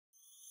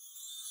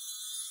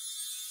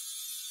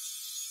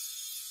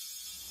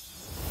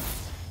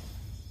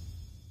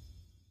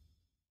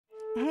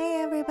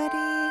Hey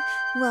everybody!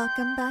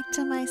 Welcome back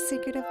to my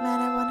Secret of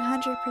Mana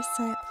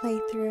 100%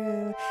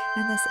 playthrough.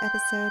 In this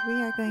episode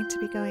we are going to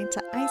be going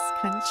to Ice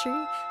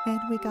Country and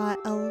we got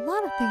a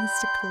lot of things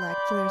to collect.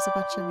 There's a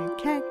bunch of new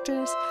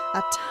characters,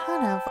 a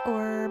ton of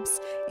orbs,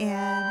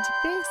 and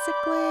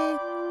basically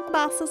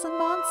bosses and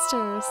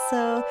monsters.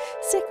 So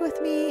stick with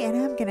me and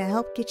I'm gonna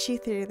help get you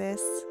through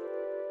this.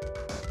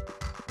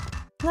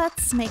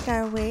 Let's make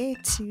our way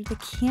to the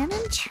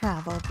Cannon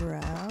Travel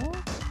Bureau.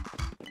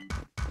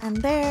 And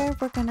there,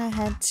 we're gonna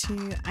head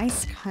to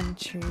Ice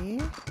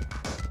Country.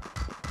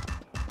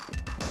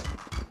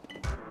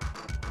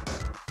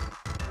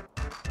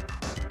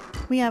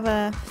 We have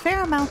a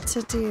fair amount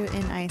to do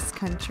in Ice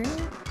Country.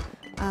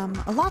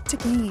 A lot to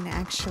gain,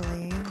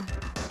 actually.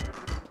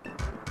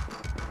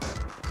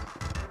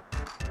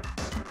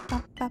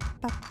 Let's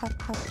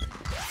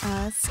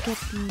get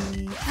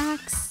the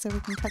axe so we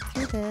can cut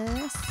through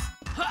this.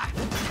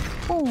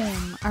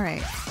 Boom!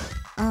 Alright.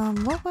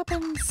 What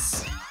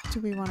weapons do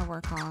we want to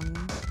work on?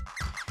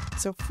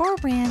 So for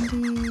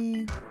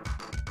Randy,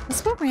 let's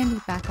put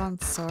Randy back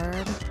on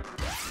sword.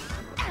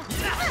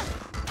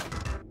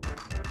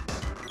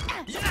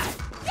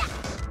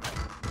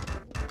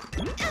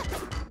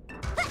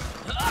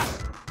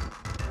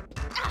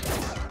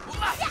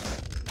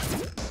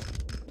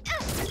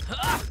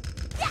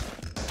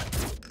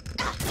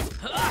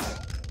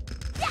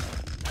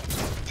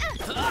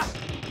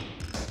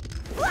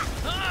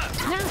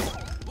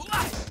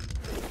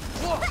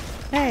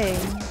 Hey.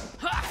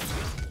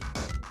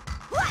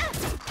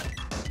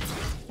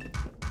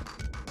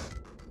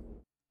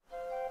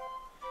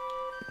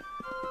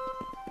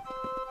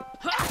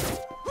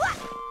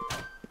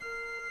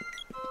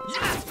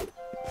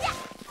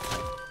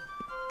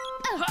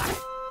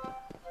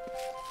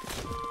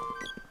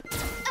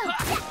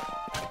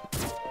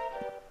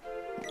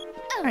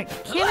 Alright,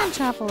 Cannon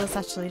Chapel is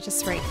actually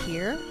just right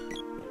here.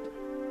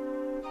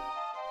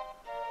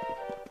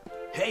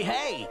 Hey,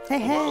 hey! Hey,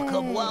 hey!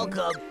 Welcome,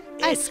 welcome!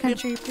 Ice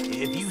Country,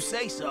 please. If you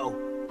say so,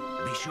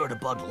 be sure to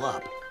bundle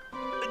up.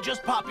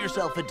 Just pop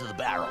yourself into the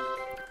barrel.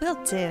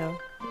 Will do.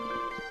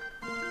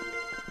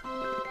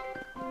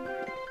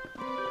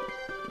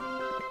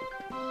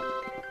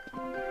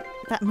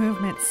 That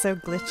movement's so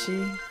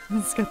glitchy.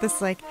 It's got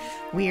this like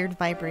weird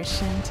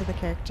vibration to the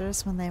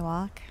characters when they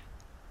walk.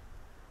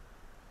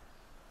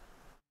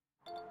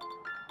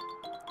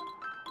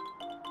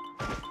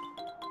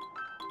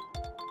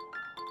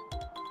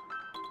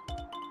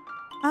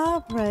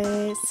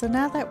 Alright, so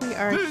now that we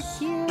are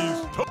here...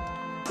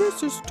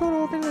 This is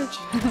Todo Village!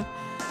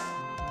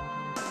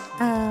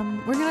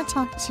 We're gonna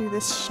talk to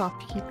this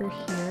shopkeeper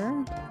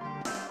here.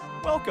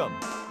 Welcome!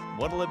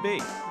 What'll it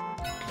be?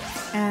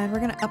 And we're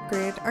gonna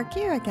upgrade our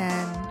gear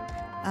again.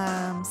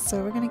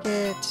 So we're gonna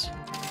get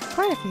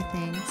quite a few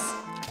things.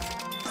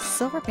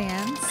 Silver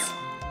bands,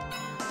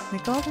 the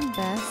golden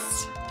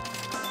vest.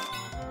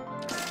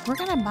 We're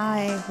gonna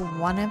buy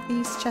one of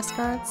these chest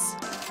guards.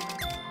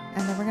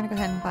 And then we're gonna go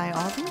ahead and buy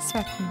all these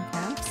vacuum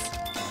caps.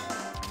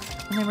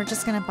 And then we're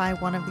just gonna buy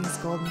one of these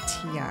golden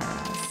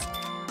tiaras.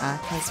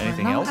 Because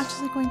we're not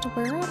actually going to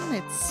wear them.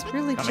 It's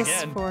really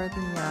just for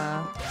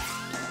the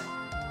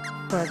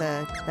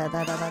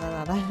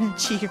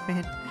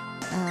achievement.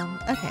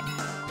 Okay,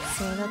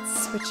 so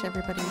let's switch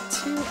everybody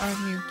to our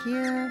new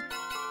gear.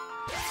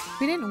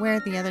 We didn't wear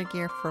the other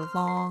gear for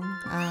long,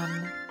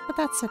 but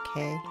that's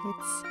okay.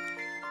 It's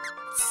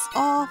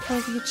all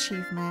for the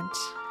achievement.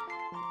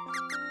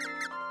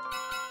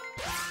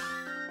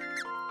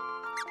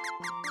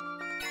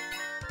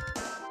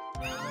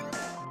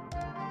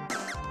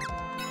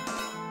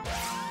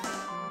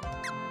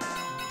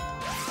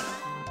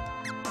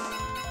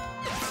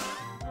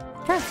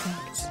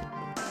 Perfect.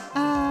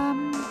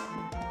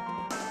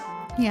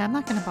 Yeah, I'm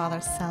not gonna bother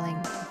selling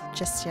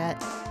just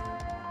yet.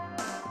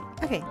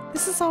 Okay,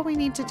 this is all we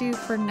need to do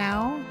for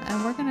now,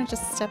 and we're gonna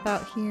just step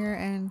out here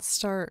and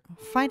start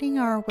fighting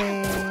our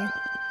way to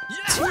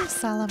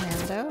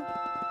Salamando.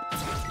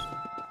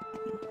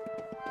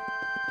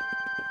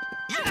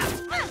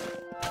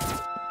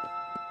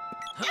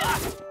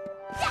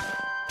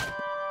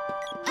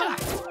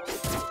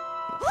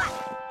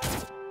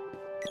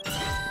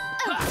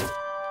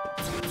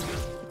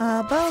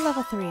 Bow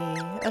level 3.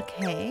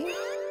 Okay.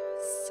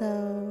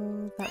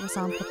 So that was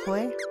on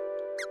Papoy.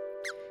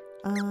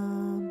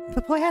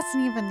 Papoy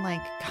hasn't even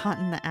like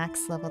gotten the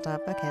axe leveled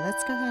up. Okay,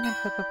 let's go ahead and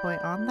put Papoy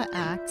on the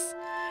axe.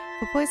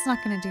 Papoy's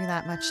not going to do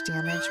that much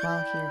damage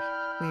while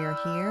we are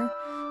here.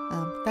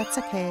 That's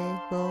okay.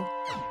 We'll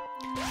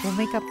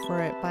make up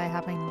for it by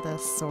having the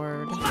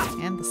sword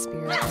and the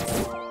spear.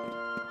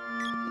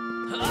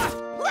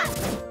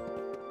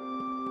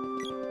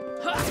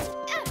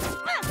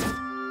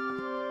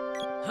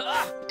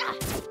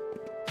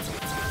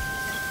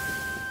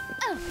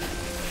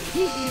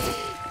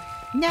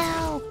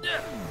 No!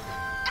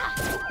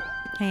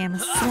 I am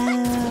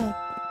slow.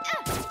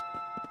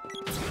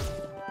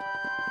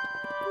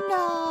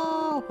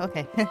 No!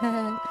 Okay.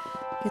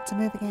 Get to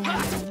move again.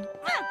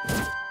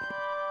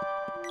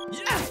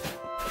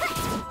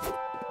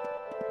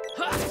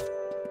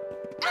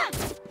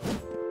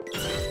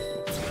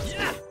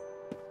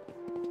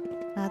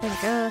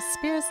 we go.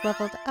 Spear's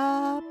leveled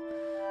up.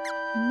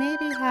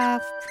 Maybe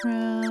have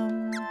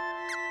Prim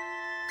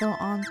go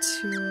on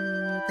to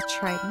the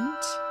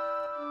Trident.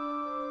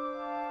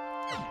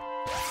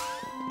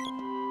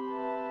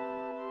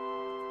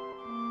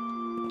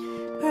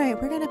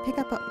 Alright, we're gonna pick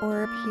up an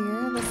orb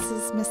here. This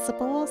is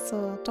missable,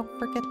 so don't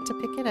forget to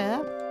pick it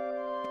up.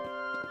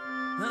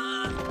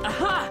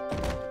 Aha!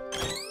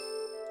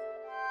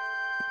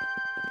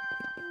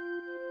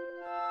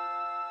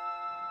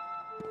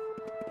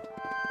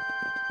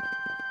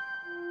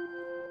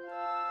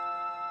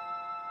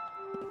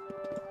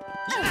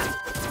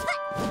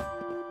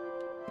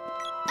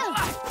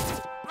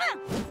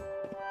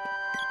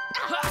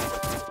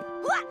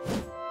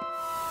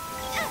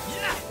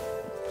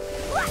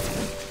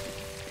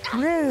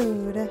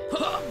 Rude.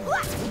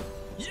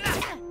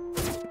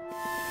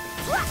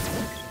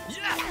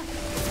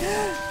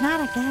 Not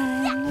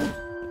again.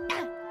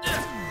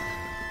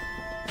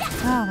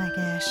 Oh my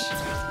gosh.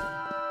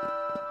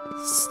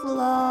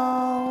 Slow-mo.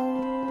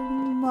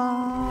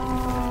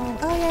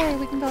 Oh yay,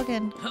 we can go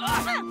again.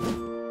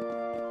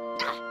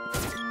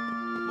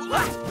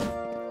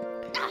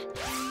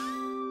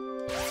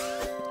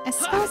 I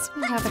suppose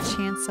we have a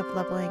chance of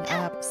leveling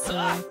up, so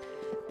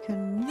we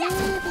can maybe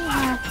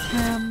have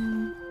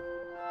him.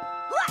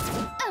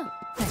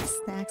 Nice,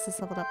 the axe is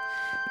leveled up.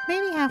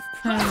 Maybe have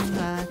Prim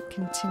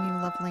continue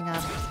leveling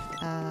up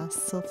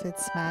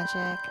Sylphid's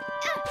magic.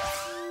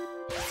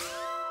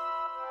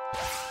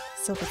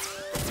 Sylphid's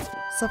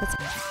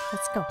magic.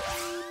 Let's go.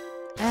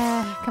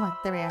 Come on,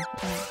 there we are.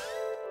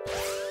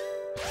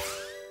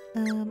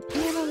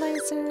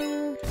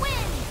 Analyzer.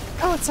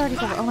 Oh, it's already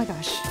leveled. Oh my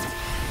gosh.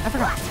 I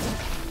forgot.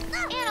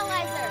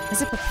 Analyzer.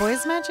 Is it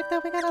Papoy's magic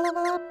that we gotta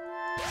level up?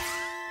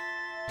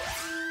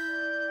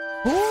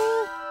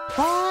 Ooh,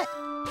 what?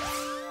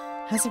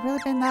 Has it really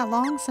been that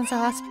long since I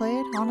last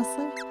played,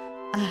 honestly?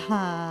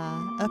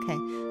 Aha, okay.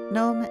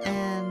 Gnome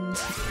and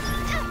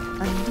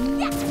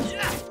Undine.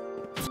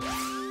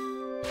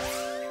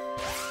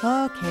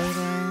 Okay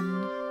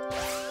then.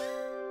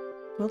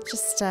 We'll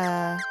just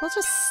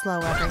slow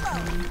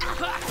everything.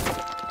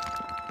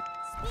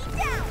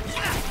 Speed down.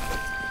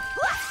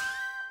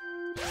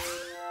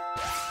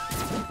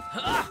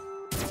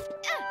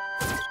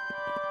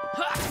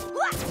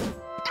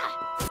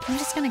 I'm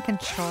just gonna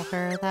control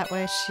her, that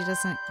way she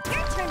doesn't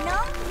Your turn, no?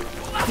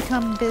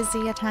 become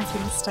busy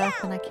attacking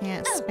stuff and I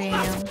can't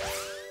spam.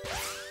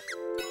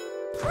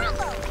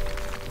 Crumble.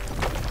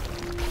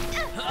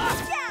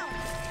 Down.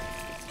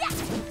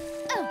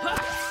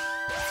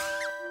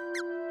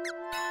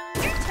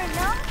 Your turn,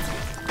 no?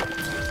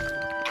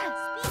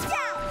 Speed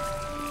down.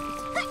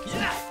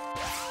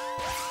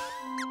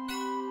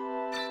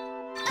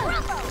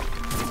 Crumble.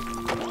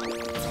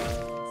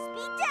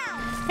 Speed down.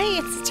 Hey,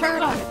 it's a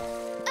turtle!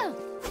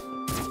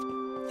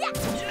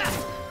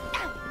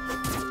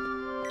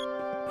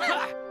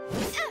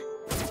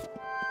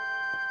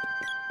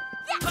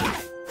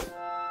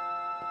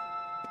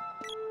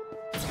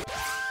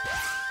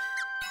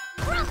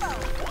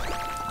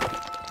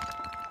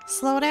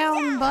 Slow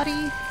down,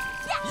 buddy.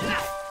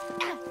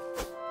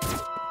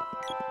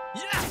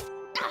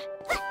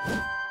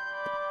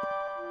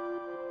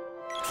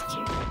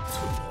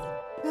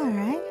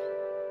 Alright.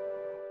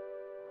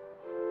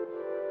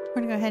 We're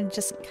gonna go ahead and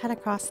just cut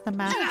across the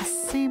map the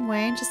same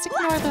way. Just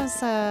ignore those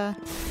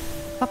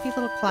puffy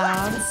little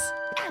clouds.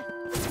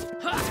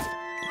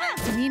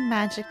 You need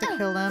magic to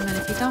kill them, and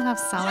if you don't have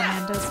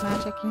Salamando's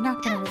magic, you're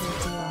not gonna really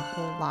do a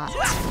whole lot to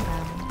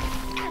them.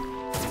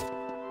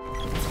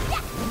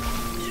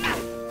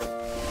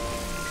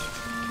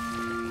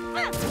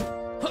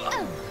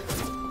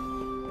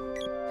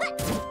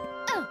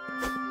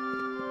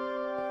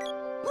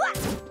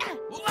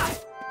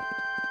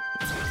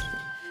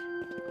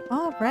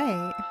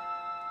 Alright.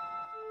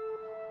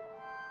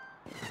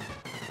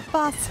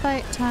 Boss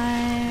fight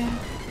time.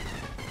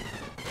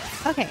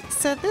 Okay,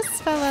 so this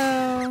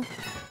fellow...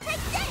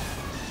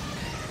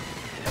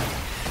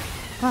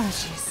 Oh,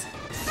 jeez.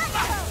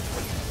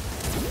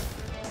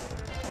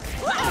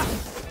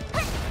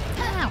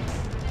 Ow.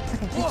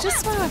 Okay, we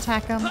just want to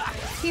attack him.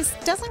 He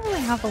doesn't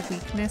really have a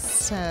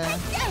weakness to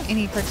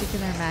any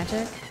particular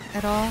magic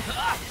at all.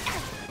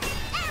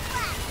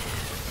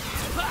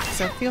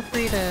 So feel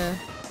free to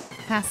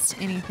cast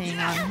anything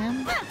on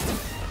him.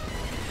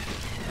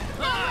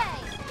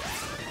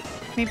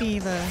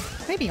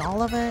 Maybe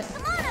all of it.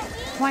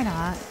 Why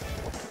not?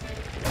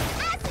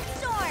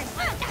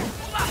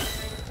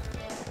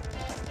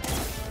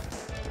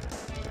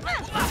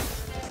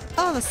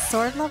 Oh, the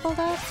sword leveled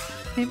up?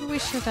 Maybe we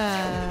should,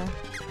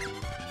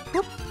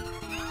 whoop.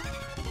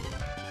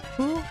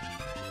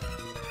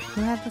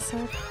 Who had the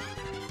sword?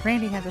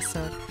 Randy had the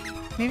sword.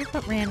 Maybe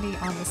put Randy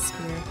on the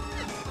spear.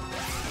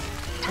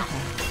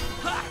 Okay.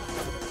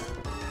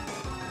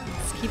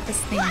 Let's keep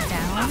this thing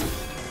down.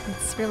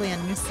 It's really a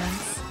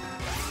nuisance.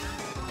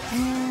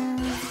 And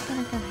I'm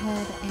gonna go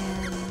ahead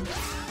and...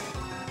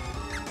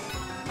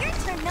 Your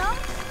turn, no?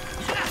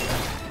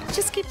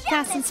 just keep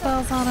casting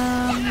spells on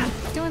him,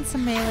 doing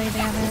some melee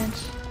damage.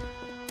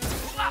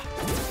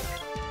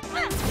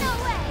 No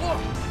way.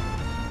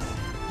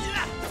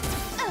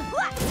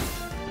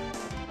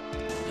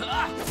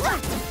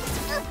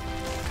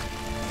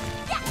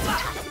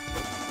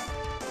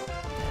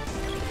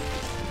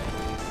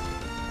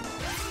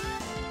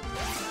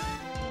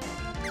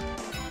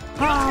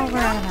 Oh, we're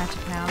out of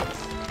magic now.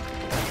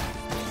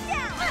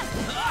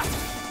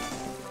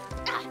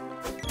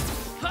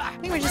 I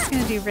think we're just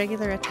gonna do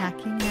regular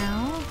attacking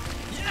now.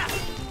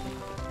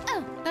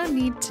 No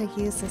need to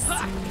use a seed.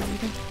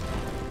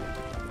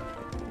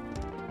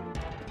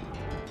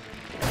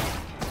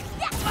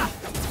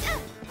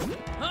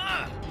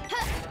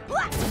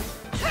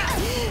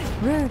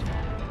 Rude.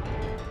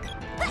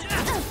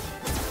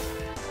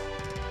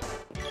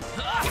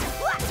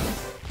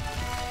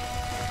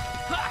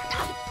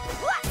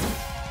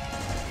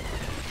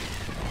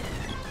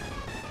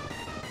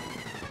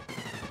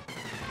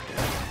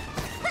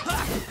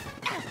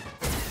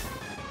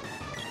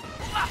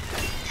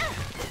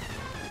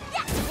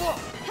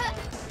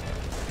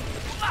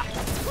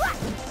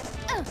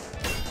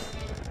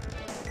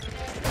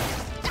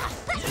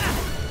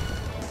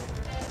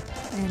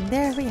 And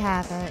there we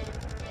have it.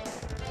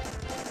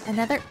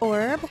 Another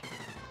orb.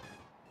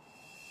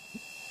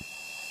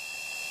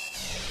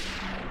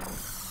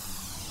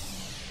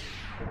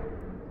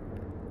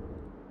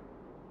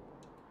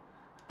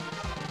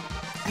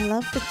 I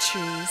love the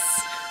trees.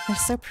 They're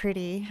so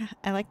pretty.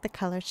 I like the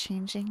color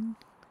changing.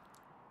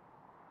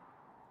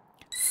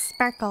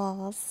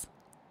 Sparkles.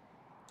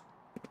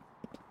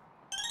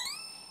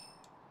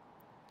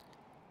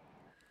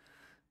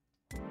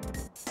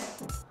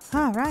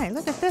 Alright,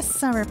 look at this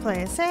summer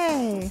place.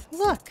 Hey,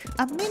 look,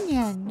 a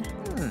minion.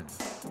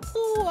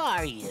 Who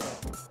are you?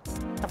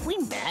 Have we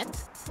met?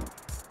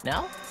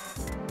 No?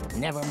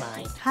 Never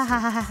mind. Ha ha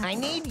ha ha. I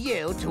need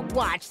you to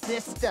watch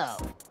this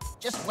stove.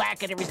 Just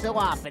whack it every so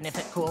often if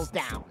it cools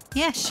down.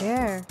 Yeah,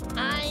 sure.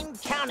 I'm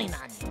counting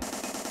on you.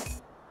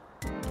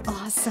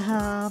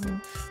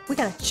 Awesome. We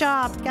got a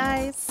job,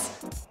 guys.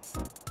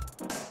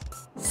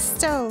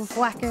 Stove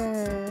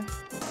whacker.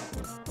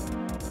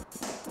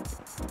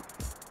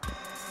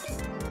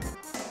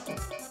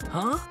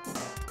 Huh?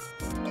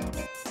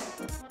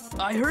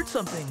 I heard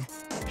something.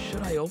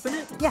 Should I open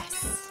it?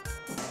 Yes.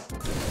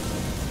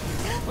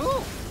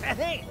 Ooh,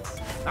 thanks.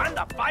 I'm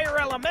the fire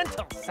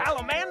elemental,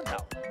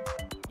 Salamando.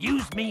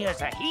 Use me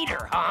as a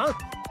heater, huh?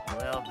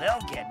 Well,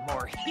 they'll get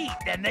more heat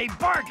than they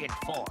bargained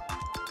for.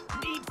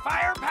 Need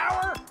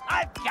firepower?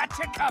 I've got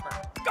you covered.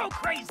 Go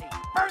crazy.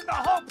 Burn the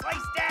whole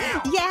place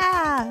down.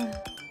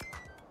 Yeah.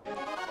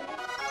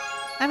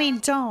 I mean,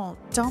 don't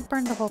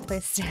burn the whole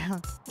place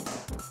down.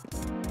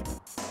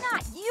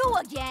 Not you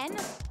again!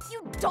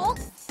 You dolt!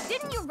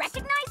 Didn't you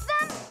recognize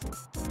them?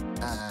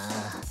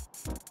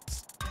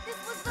 This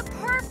was the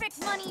perfect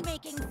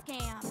money-making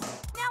scam.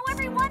 Now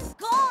everyone's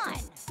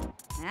gone!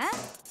 Huh?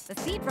 The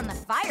seed from the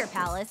Fire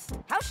Palace?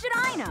 How should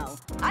I know?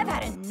 I've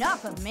had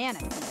enough of mana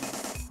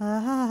seeds.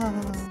 Oh.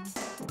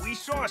 We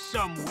saw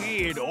some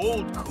weird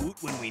old coot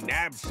when we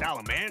nabbed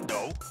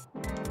Salamando.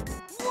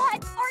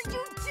 What are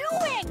you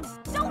doing?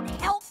 Don't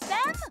help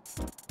them!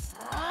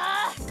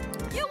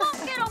 You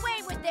won't get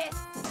away with this!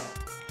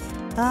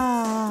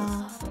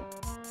 Ah.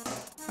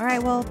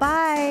 Alright, well,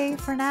 bye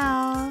for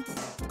now.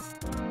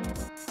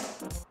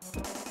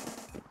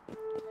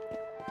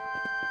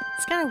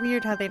 It's kind of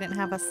weird how they didn't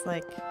have us,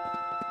 like,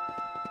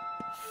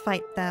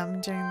 fight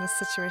them during this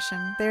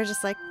situation. They were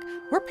just like,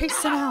 we're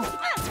peacing out.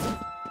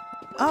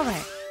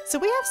 Alright, so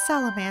we have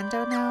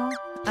Salamando now.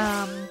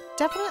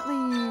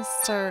 Definitely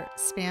start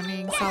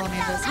spamming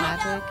Salamando's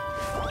magic,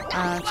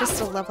 just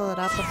to level it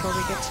up before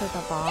we get to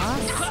the boss.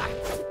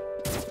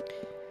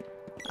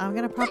 I'm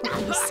gonna probably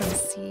use some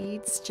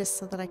seeds just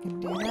so that I can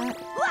do that.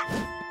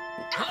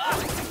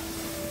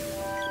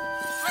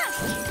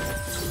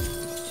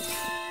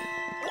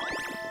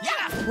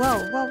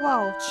 Whoa, whoa,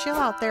 whoa. Chill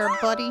out there,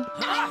 buddy.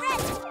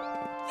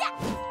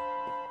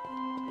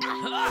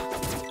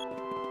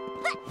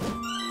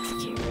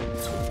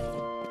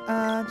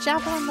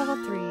 Javelin level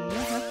 3.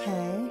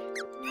 Okay.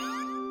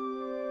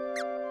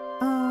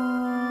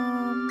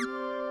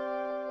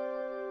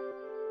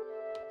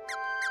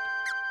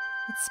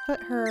 Let's put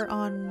her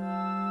on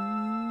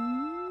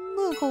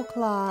Moogle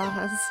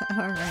Claws.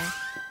 Alright.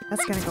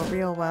 That's gonna go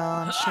real well,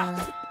 I'm sure.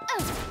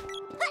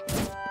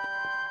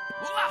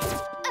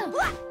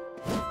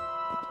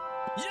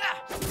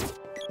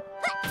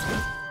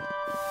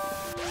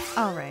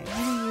 Alright,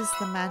 I'm gonna use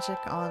the magic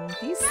on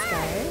these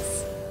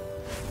guys.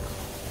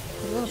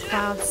 The little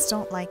clouds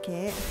don't like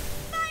it.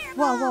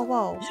 Whoa, whoa,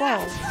 whoa,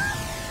 whoa.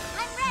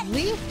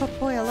 Leave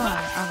Popoy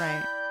alone.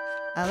 Alright.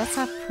 Let's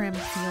have Prim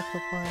heal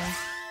Popoy.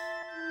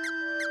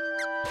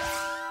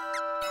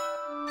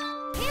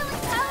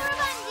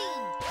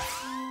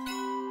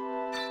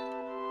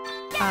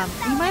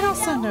 You might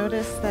also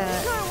notice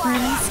that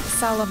Prim's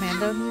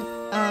Salamando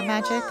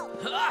magic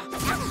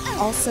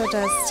also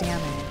does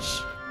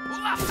damage.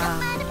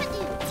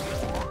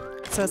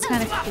 So it's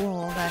kind of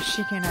cool that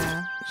she can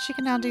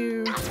now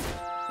do,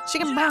 she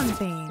can burn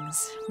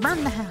things,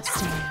 burn the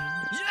house down.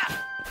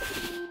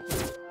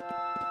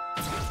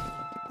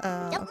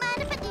 Don't mind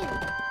if I do.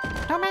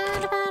 Don't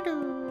mind if I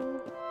do.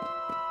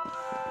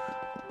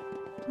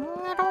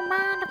 I don't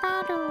mind if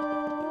I do.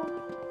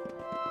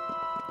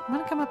 I'm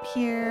gonna come up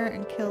here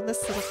and kill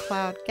this little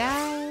cloud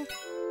guy.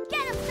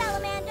 Get him,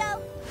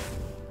 Salamando!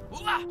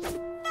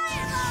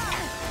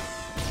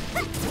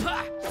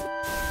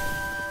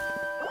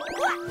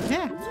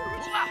 Yeah.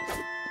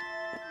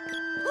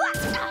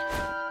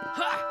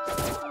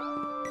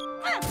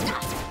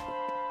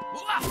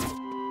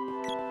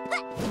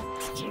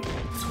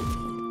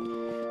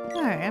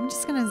 Alright, I'm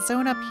just gonna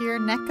zone up here.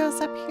 Neko's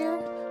up here.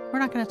 We're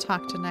not gonna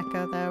talk to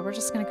Neko though. We're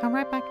just gonna come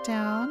right back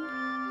down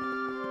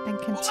and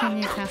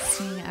continue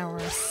casting our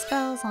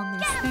spells on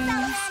these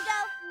things.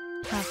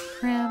 Have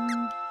Prim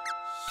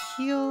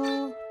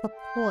heal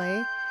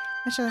Papoy.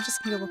 Actually, I'm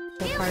just gonna go with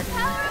Papoy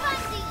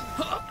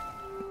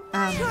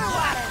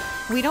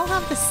party. We don't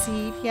have the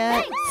seed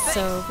yet,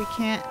 so we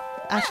can't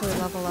actually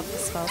level up the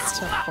spells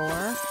to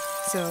 4.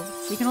 So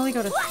we can only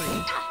go to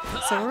 3.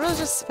 So we're really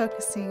just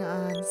focusing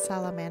on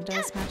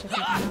Salamando's magic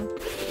right now.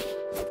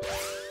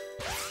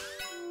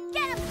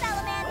 Get him,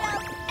 Salamando!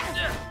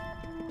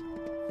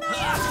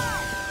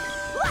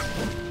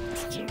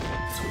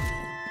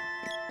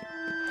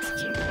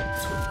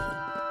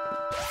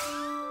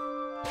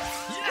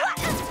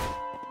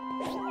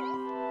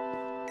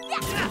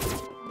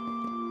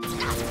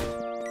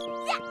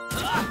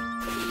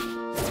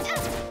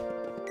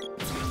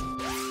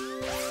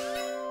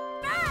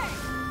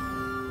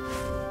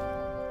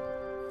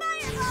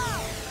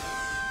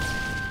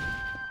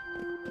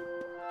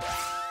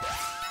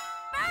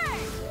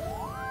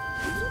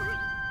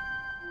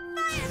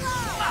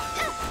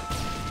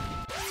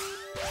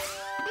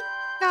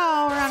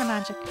 No, we're out of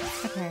magic.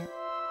 Okay.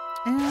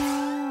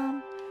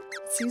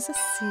 Let's use a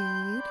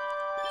seed.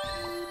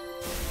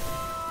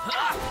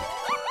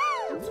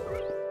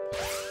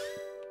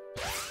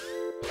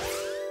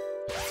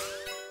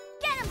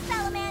 Get him,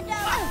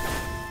 Salamando!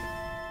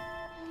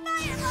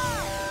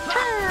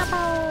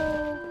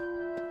 Fireball!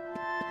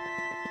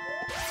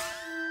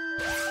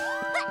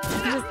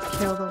 Just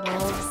kill the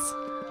wolves.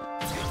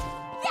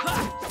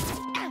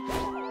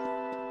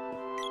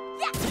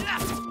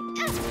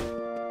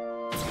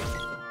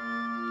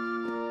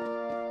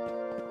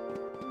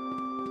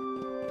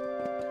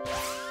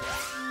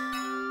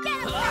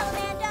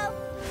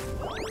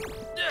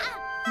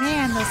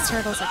 Man, those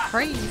turtles are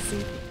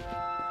crazy.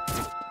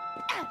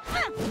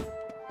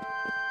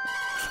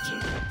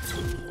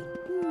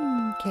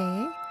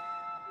 Okay.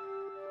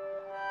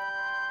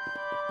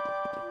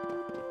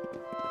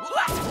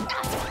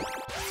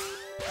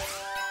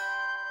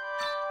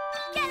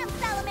 Get him,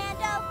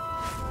 Salamando!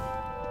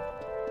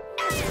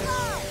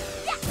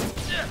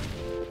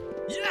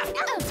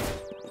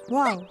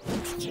 Whoa.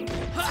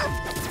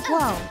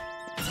 Whoa.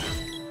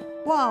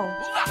 Whoa.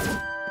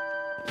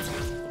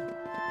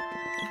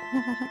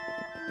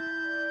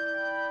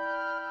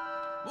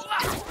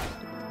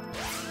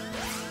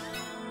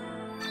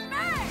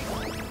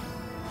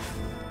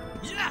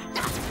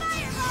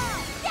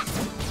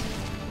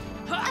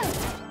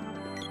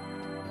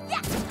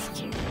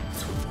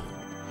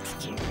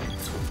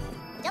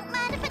 Don't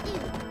mind if I do.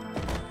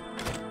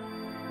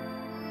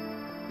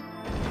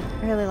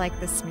 I really like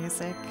this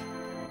music.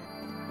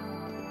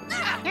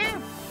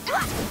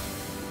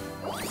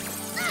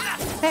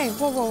 Hey,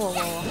 whoa, whoa, whoa,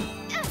 whoa.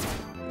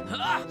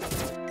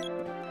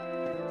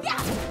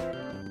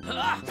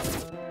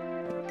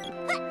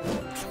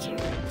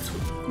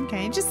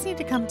 Okay, you just need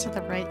to come to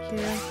the right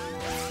here.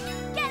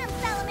 Get him,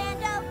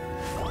 Salamando!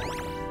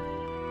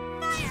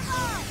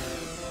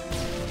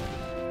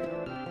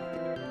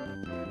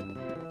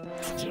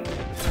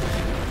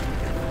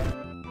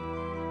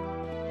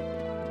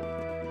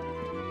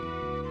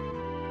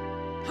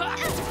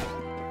 Fireball!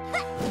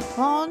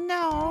 Oh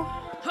no!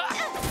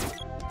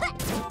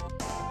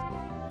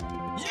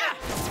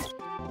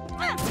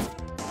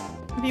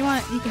 If you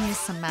want, you can use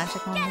some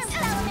magic on this thing.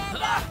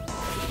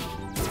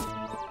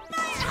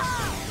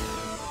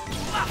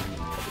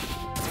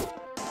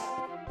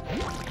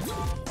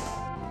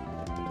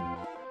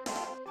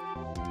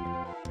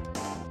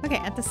 Okay,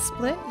 at the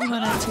split, you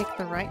want to take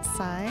the right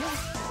side.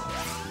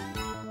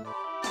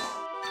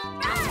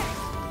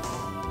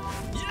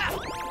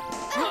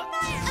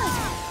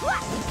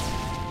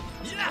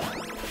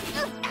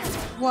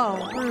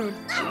 Whoa, rude.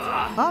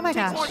 Oh my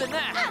gosh.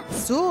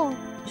 Zool.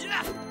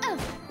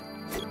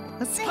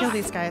 Let's kill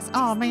these guys.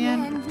 Oh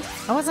man.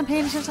 I wasn't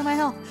paying attention to my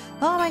health.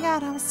 Oh my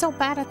god, I was so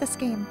bad at this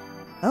game.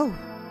 Oh.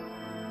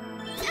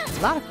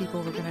 A lot of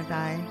people were gonna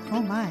die.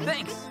 Oh my.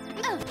 Thanks.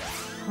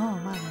 Oh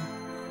my.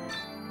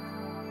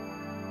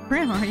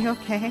 Grim, are you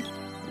okay?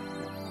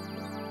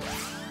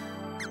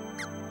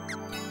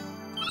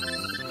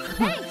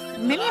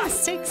 Many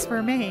mistakes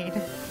were made.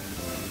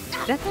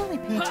 Definitely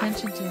pay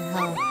attention to your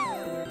health.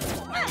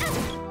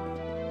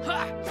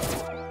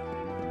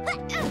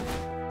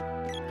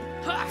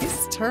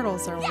 These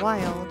turtles are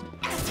wild.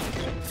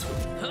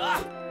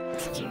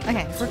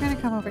 Okay, we're gonna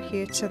come over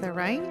here to the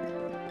right.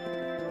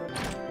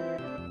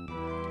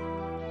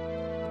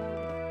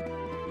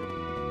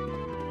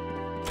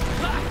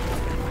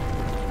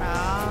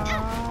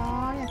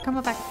 Oh, yeah. come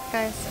back,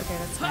 guys. Okay,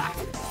 that's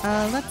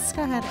fine. Let's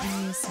go ahead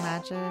and use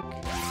magic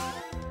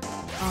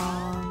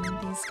on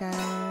these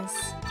guys.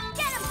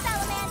 Get him,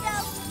 Salamando!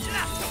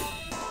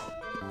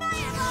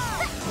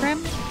 Prim?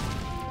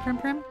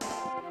 Prim?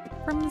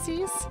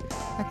 Primsies?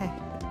 Okay.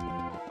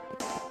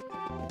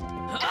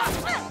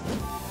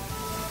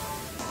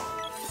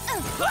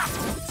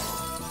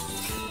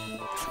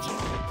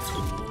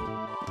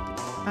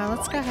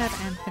 Let's go ahead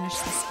and finish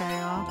this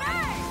guy off.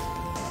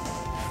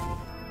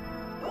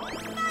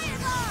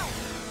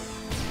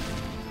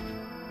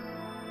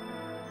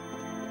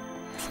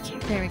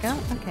 There we go.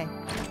 Okay.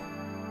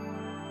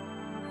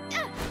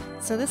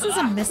 So this is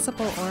a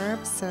missable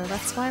orb, so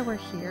that's why we're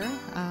here.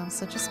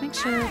 So just make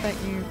sure that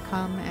you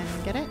come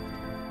and get it.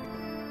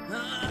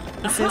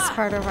 This is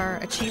part of our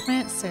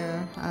achievement, so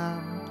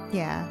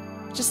yeah.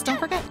 Just don't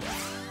forget.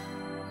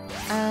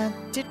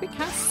 Did we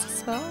cast a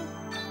spell?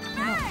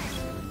 No.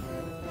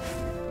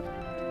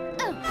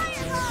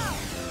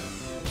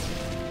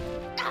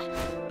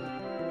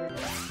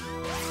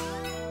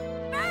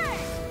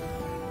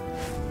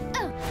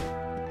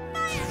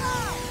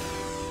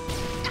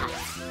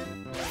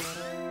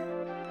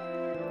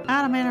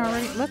 Out of mana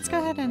already. Let's go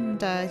ahead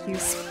and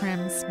use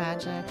Prim's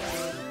magic.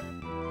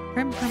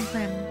 Prim.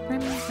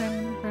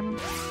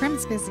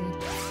 Prim's busy.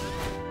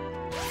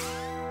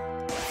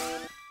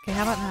 Okay,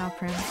 how about now,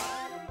 Prim?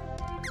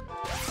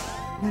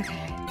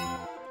 Okay.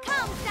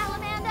 Come,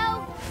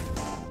 Salamando!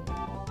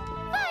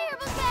 Fire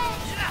bouquet!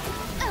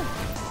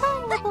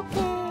 Fire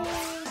bouquet!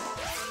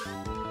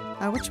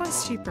 Which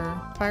one's cheaper?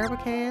 Fire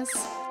bouquets?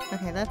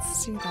 Okay,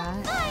 let's do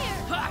that. Fire!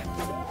 Fire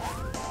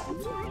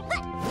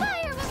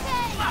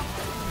bouquet!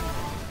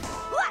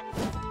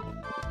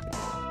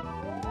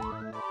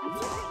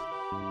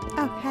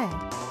 Okay.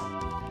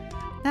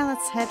 Now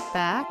let's head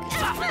back.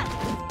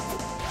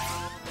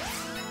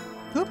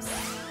 Oops.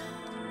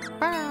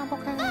 Fire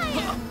bouquet!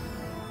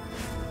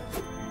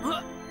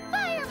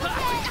 Fire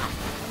bouquet!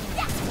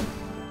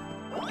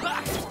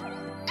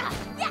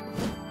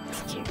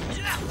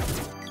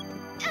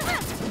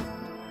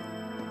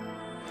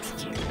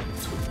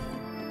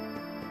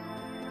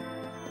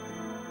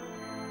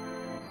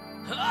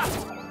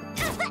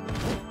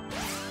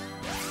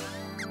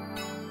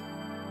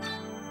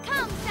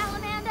 Come,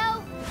 Salamando!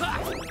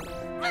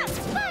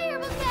 Fire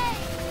bouquet!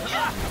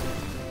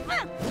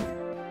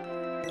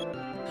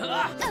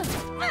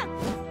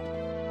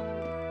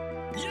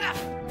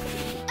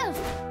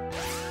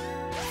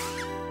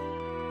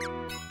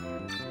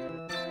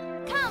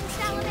 Come,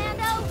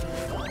 Salamando!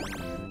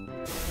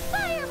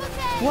 Fire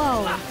bouquet! Whoa!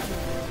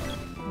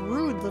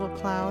 Rude little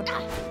cloud.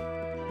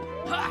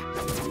 Fire!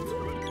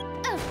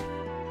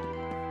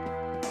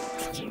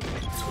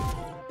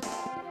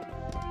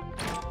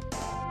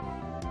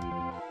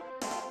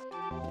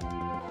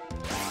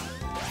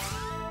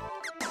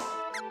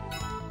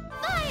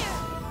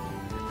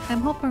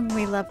 I'm hoping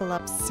we level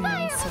up soon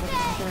so we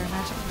can get our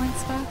magic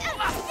points back.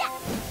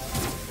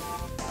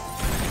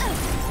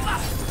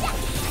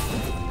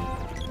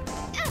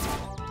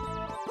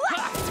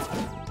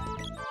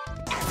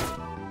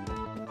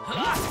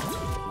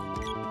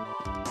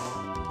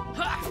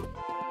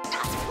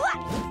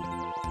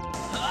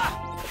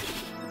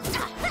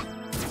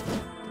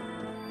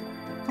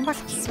 Come back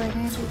this way,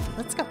 Andy.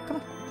 Let's go, come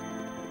on.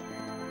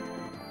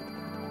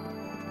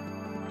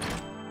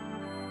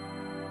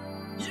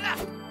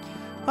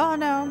 Oh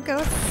no,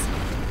 ghosts!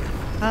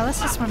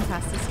 Let's just run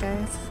past these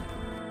guys.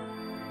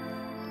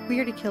 We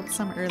already killed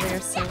some earlier,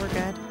 so we're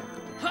good.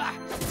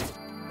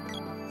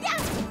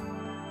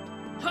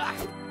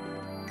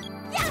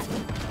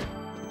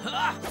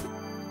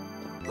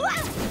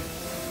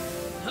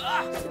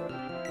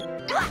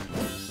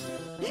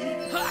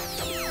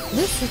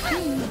 Lucy,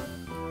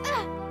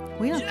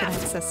 we don't get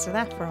access to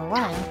that for a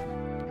while.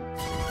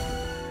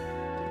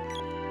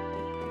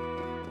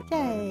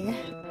 Yay!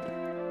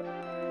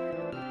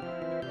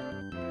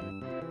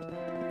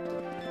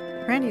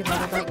 Randy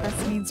leveled up.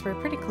 That means we're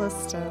pretty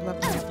close to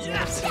leveling up the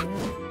other two,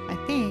 I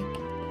think.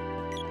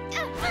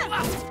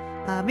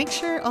 Make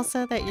sure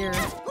also that you're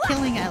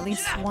killing at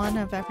least one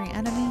of every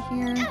enemy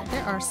here.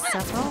 There are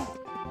several.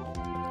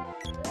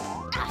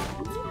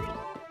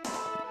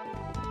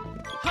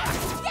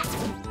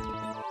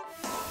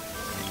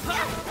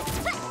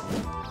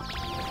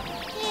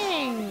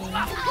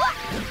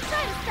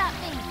 Try to stop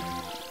me!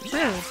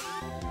 Rude.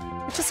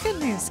 Which is good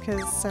news,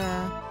 because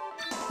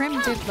Prim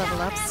did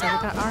level up, so we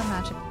got our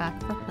magic back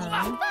for her.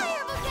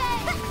 Fire bouquet!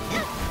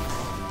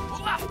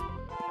 Fire!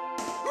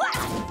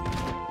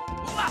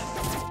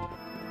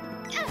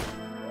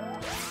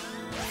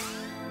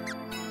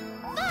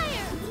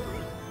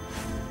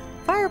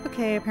 Fire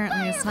Bouquet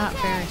apparently is not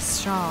very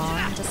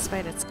strong,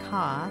 despite its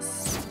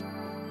cost.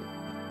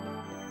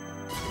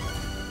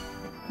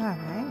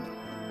 Alright.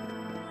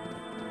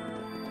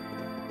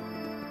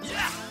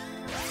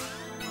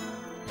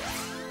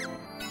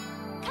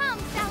 Come,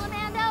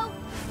 Salamando!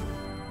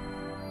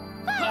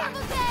 Fire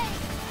bouquet!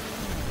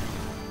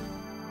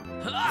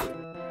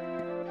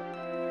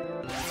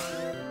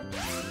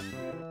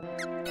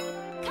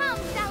 Come,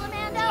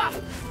 Salamando!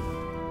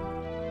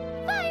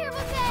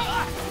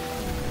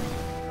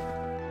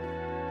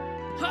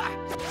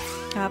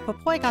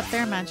 Papoy got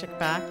their magic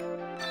back.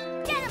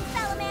 Get him,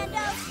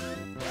 Salamando!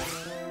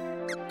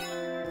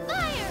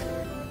 Fire!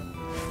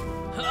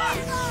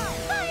 Fireball!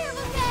 Fire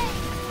bouquet!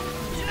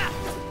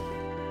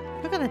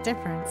 Look at the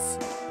difference.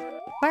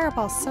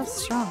 Fireball's so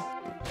strong.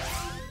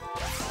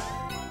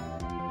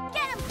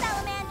 Get him,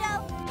 Salamando!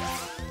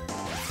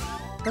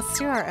 Let's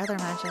do our other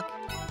magic.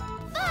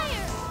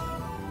 Fire!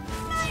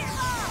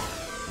 Fireball!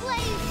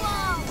 Blaze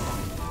ball!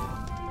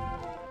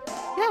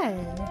 Yay!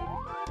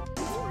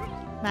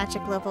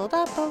 Magic leveled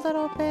up a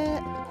little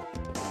bit.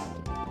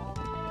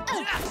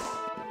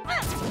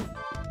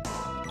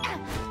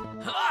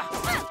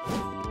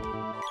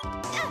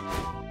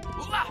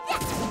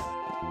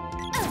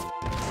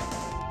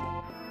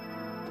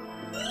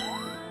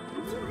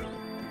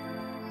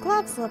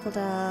 Gloves leveled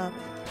up.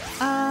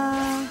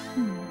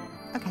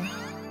 Okay.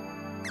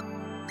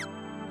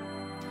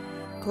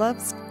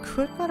 Gloves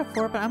could go to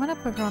 4, but I'm gonna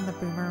put her on the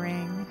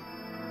boomerang.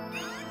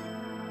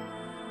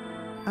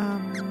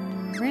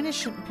 Randy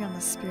shouldn't be on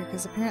the spear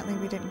because apparently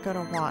we didn't go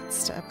to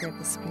Watts to upgrade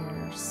the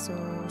spear. So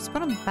let's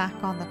put him back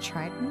on the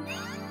trident.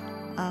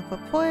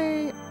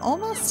 Papoy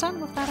almost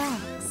done with that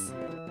axe.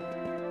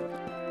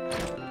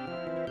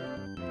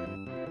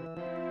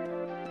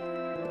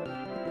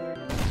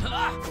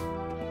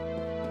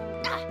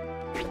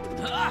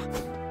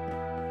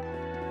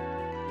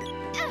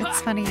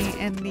 It's funny,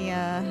 in the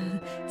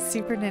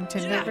Super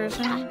Nintendo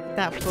version,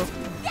 that book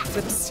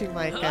flips to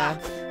like a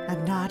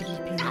naughty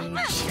page.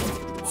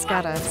 It's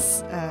got a,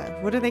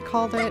 what do they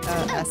call it?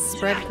 A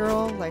spread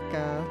girl, like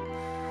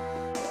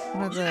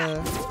one of the,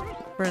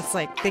 where it's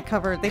like they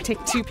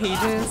take 2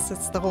 pages,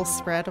 it's the whole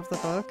spread of the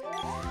book.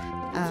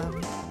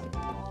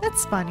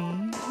 It's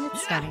funny,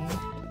 it's funny.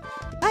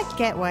 I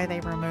get why they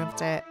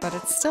removed it, but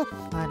it's still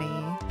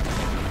funny.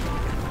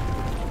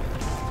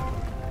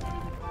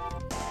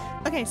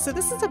 Okay, so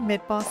this is a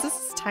mid-boss.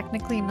 This is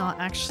technically not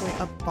actually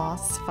a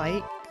boss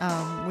fight.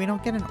 We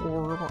don't get an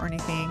orb or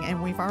anything,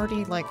 and we've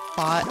already like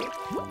fought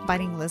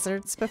biting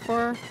lizards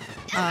before.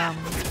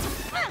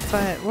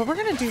 But what we're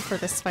gonna do for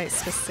this fight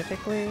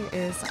specifically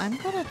is I'm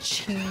gonna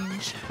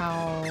change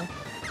how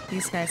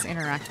these guys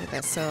interact with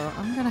it. So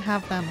I'm gonna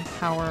have them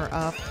power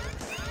up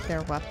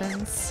their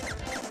weapons.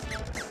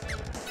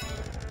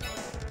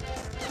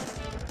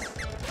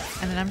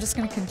 And then I'm just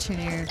gonna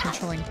continue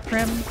controlling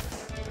Prim.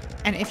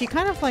 And if you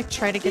kind of like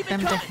try to get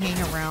them to hang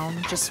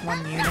around just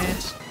one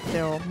unit,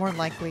 they'll more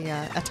likely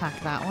attack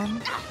that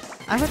one.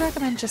 I would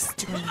recommend just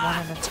doing one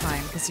at a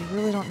time because you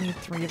really don't need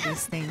 3 of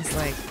these things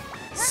like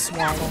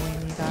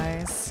swallowing you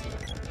guys.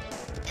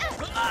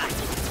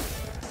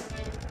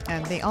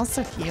 And they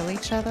also heal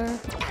each other,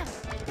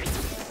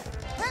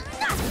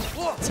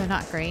 so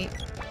not great.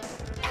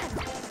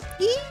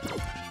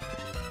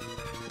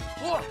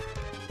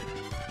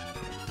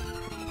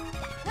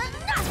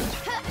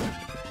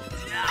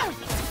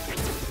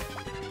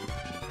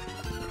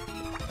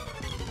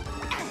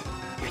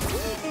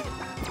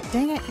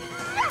 Dang it.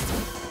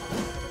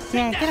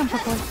 Yeah, get him,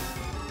 Papoy.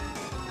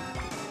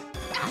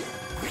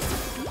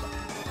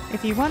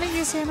 If you want to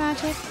use your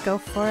magic, go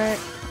for it.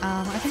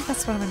 I think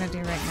that's what I'm going to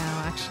do right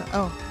now, actually.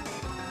 Oh.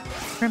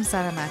 Prim's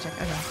out of magic.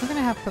 Okay, we're going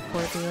to have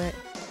Papoy do it.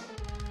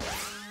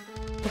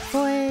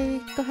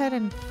 Papoy, go ahead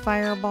and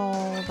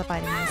fireball the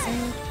biting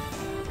lizard.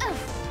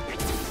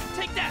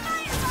 Take that!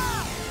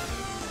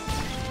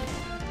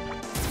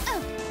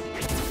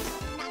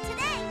 Not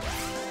today!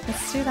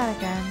 Let's do that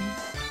again.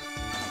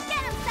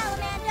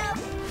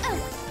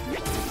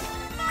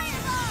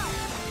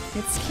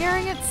 It's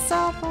curing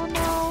itself, oh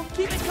no!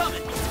 Keep it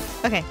coming!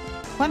 Okay,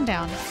 one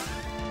down.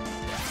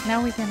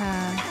 Now we can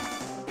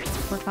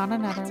work on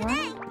another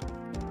one.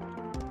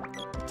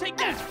 Take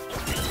that!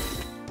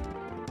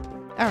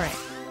 Alright,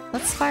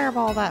 let's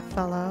fireball that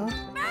fellow.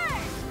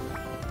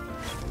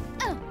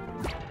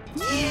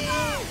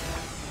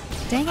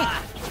 Dang it!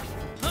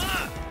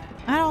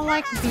 I don't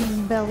like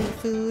being belly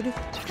food.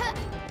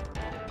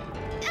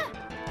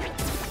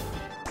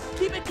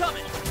 Keep it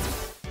coming!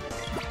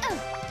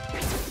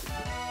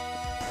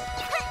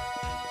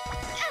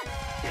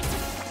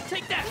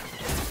 Take that!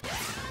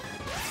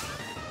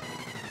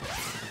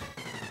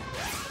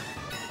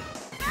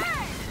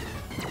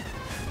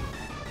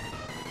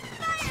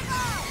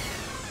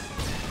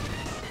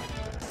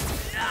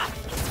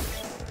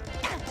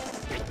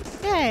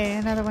 Yay,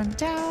 another one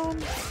down.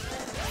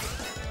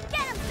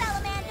 Get him,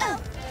 Salamando!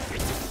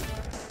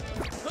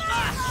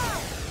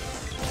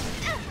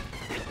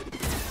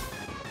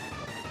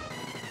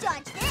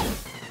 Dodge this!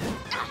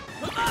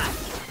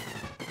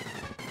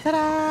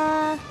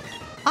 Ta-da!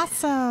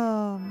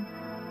 Awesome!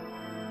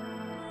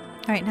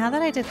 Alright, now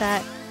that I did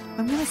that,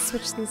 I'm gonna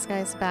switch these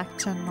guys back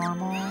to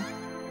normal.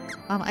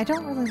 I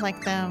don't really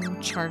like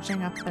them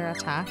charging up their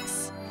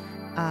attacks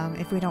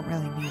if we don't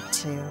really need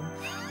to.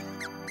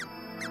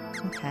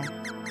 Okay.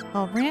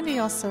 Well, Randy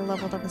also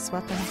leveled up his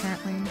weapon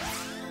apparently.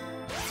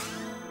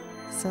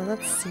 So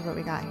let's see what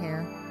we got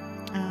here.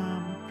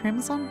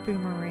 Prim's on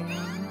boomerang.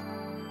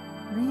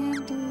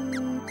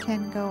 Randy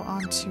can go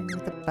onto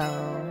the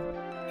bow.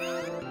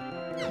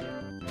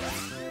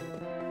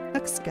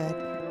 Looks good.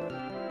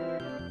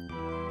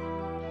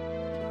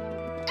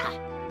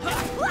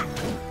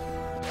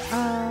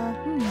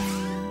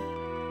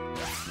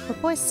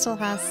 Papoy still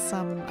has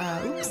some,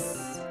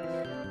 oops.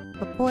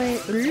 Papoy,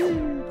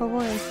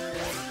 Papoy.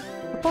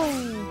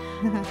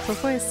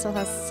 Papoy still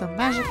has some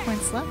magic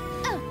points left.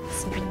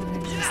 So we're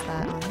gonna use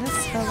that on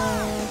this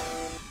fellow.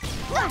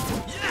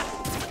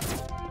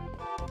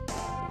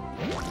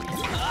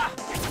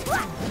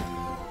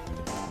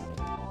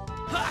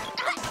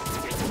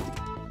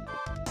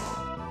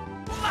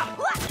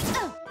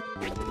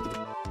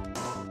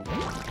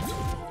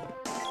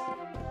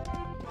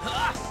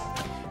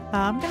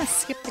 I'm gonna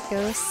skip the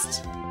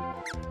ghost.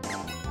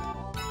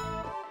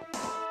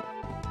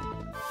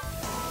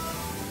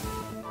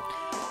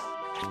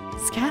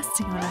 He's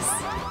casting on us.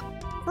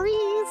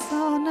 Freeze!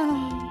 Oh no.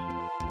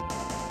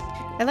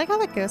 I like how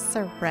the ghosts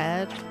are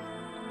red,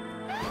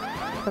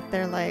 but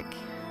they're like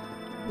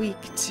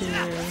weak to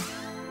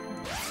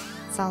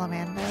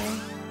Salamando.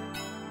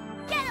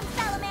 Get him,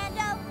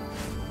 Salamando!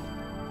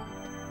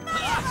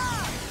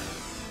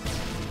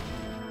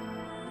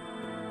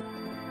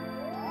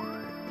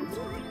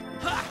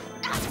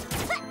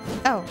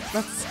 Oh,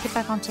 let's get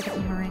back onto the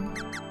boomerang.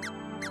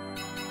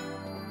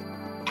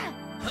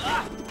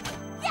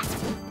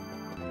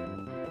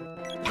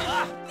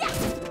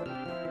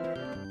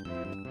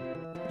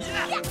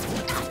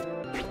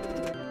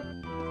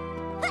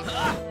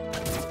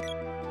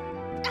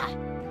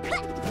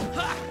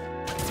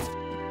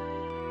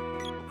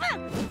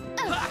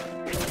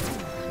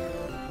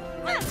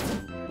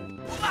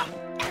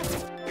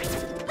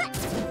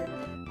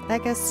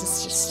 That ghost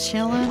is just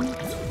chilling.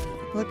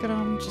 Look at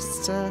him,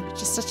 just a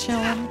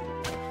chillin'.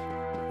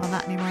 Well,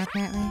 not anymore,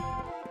 apparently.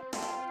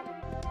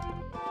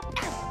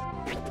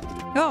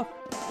 Oh!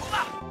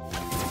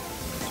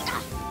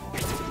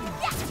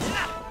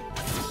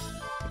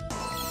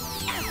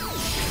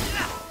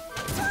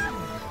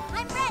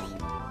 I'm ready.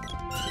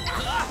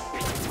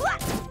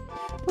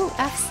 Ooh,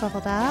 axe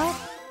leveled up.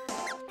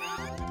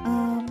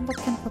 What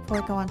can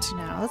Papoy go on to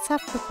now? Let's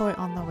have Papoy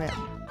on the whip.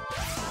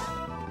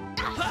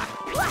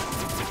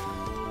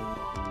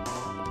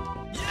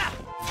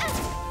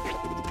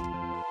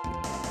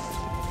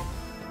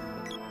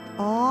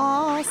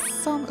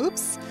 Awesome.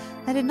 Oops.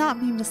 I did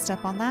not mean to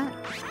step on that.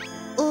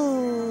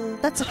 Oh,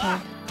 that's okay.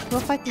 We'll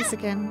fight these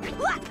again.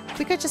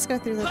 We could just go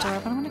through the door,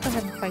 but I'm gonna go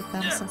ahead and fight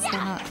them since they're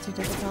not too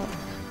difficult.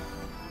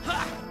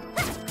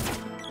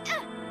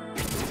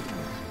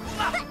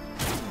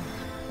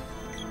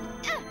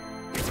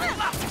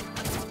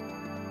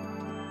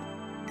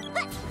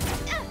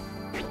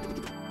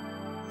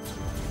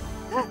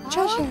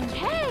 Treasure!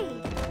 Okay.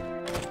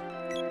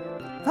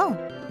 Oh!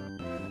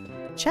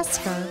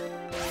 Chest guard.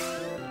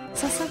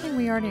 So that's something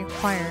we already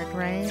acquired,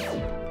 right?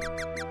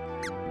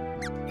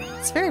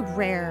 It's very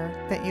rare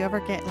that you ever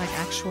get like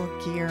actual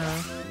gear.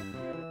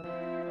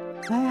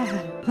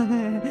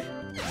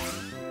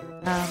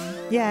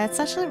 Yeah, it's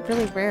actually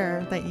really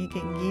rare that you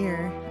get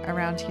gear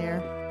around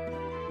here.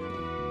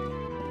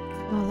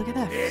 Oh, look at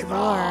that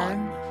floor.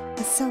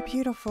 It's so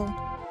beautiful.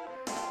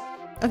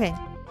 Okay,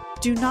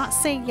 do not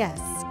say yes,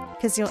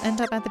 because you'll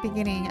end up at the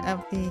beginning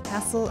of the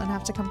castle and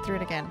have to come through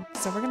it again.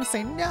 So we're gonna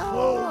say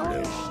no!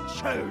 Foolish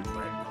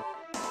children.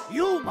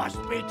 You must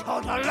be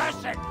taught a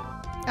lesson.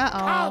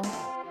 Uh-oh.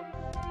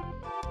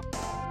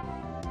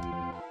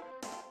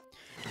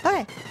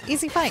 Okay,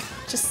 easy fight.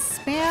 Just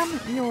spam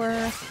your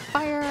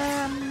fire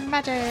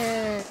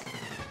magic.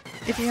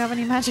 If you have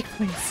any magic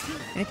points.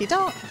 And if you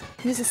don't,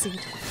 use a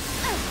seed.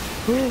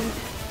 Ooh.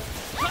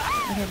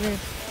 Okay, rude.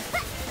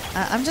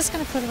 I'm just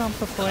gonna put it on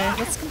Papoy.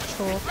 Let's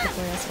control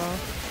Papoy as well.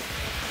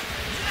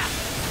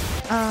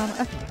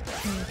 Okay,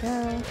 here we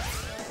go.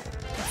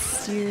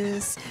 Let's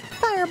use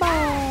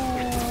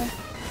Fireball!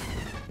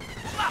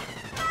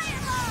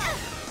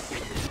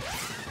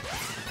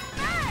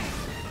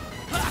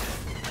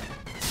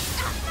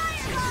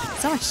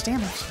 So much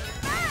damage.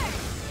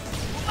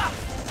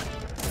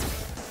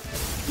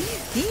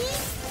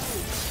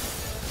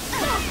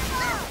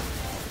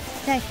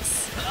 Yikes.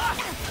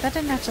 That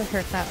didn't actually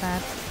hurt that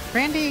bad.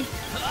 Randy's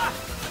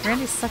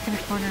stuck in a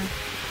corner.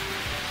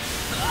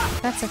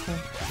 That's okay.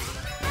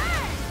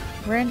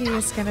 Randy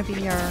is gonna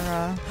be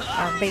our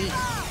bait.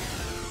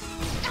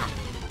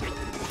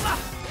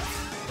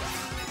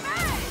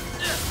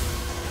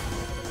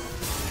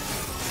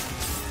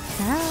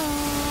 Ow.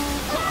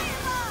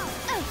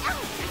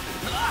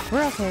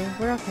 We're okay,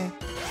 we're okay.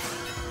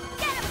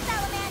 Get him,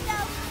 Salamando!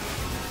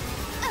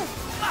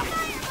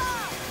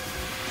 Fireball!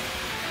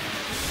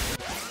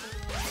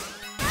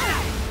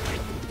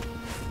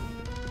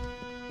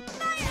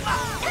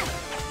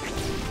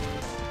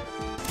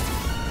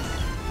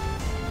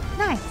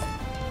 Nice.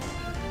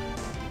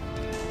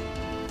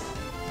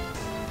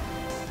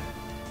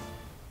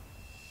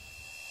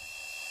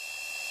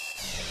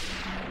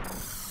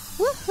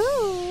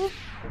 Woohoo!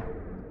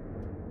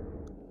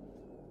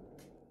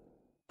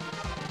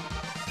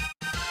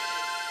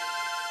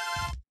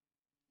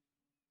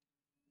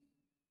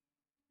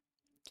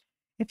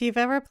 If you've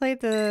ever played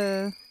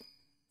the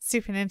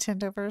Super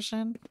Nintendo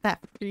version, that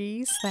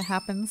freeze that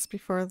happens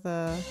before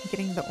the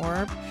getting the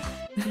orb,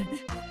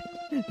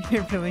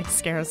 It really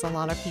scares a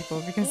lot of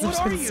people because What there's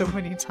are been so you?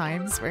 many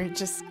times where it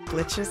just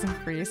glitches and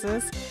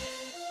freezes.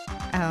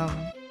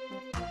 And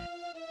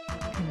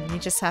you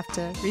just have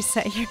to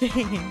reset your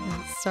game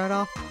and start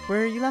off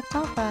where you left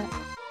off at.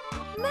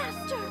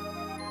 Master!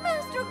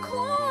 Master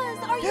Claus!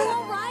 Are you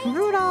alright?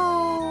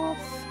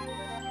 Rudolph!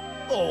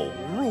 Oh,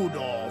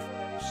 Rudolph.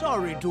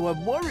 Sorry to have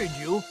worried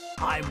you.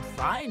 I'm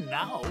fine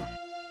now.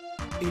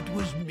 It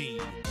was me.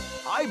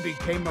 I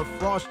became a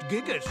frost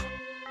gigas.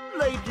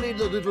 Lately,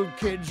 the little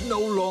kids no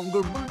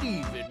longer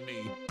believe in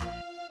me.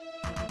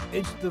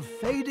 It's the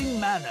fading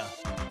mana.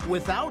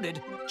 Without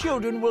it,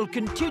 children will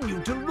continue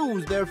to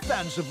lose their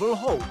fanciful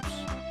hopes.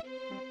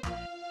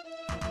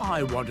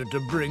 I wanted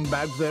to bring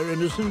back their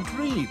innocent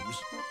dreams,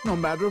 no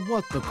matter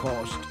what the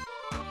cost.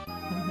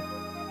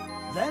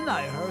 Then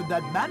I heard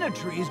that mana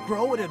trees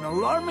grow at an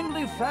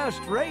alarmingly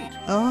fast rate.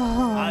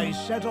 Oh. I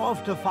set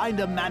off to find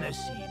a mana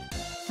seed,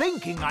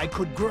 thinking I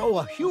could grow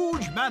a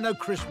huge mana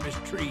Christmas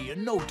tree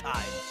in no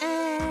time.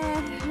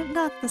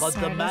 Not the But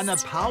the mana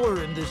smartest.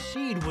 power in the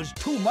seed was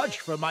too much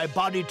for my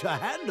body to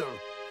handle.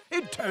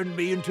 It turned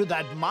me into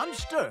that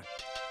monster.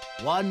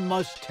 One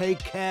must take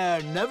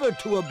care never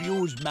to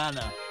abuse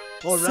mana,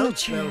 or So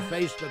else true. they'll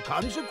face the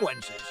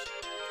consequences.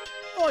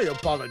 I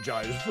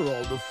apologize for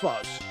all the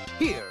fuss.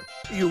 Here,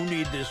 you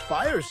need this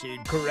fire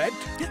seed, correct?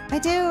 I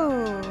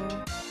do.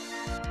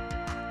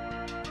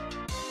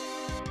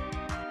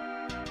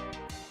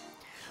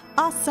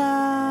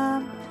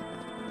 Awesome.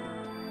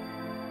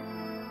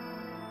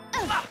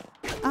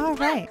 All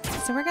right,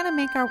 so we're gonna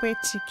make our way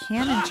to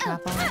Cannon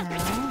Chapel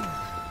now.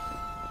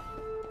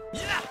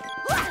 Yeah.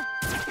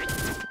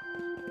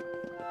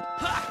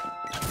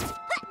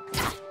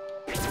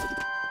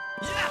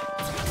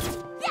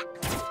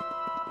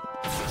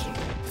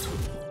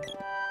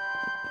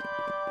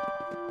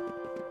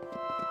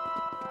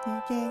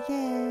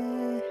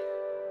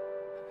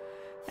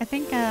 I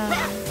think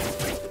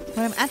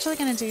what I'm actually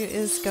gonna do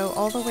is go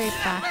all the way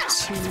back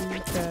to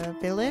the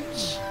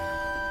village.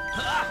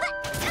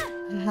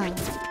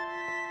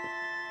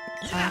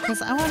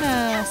 Because I want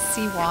to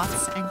see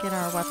Watts and get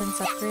our weapons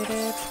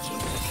upgraded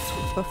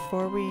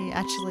before we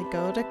actually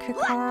go to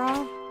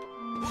Kikara.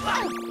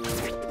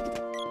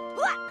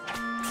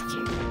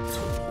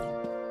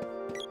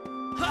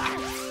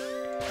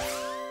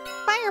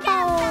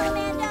 Fireball!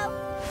 Salamando!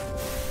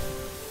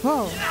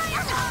 Whoa!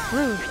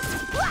 Rude!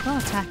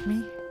 Don't attack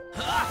me.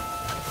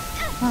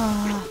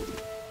 Oh,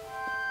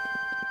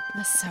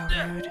 that's so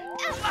rude.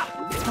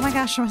 Oh my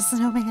gosh, I'm a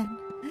snowman.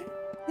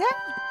 Yeah.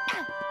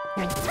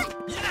 Okay.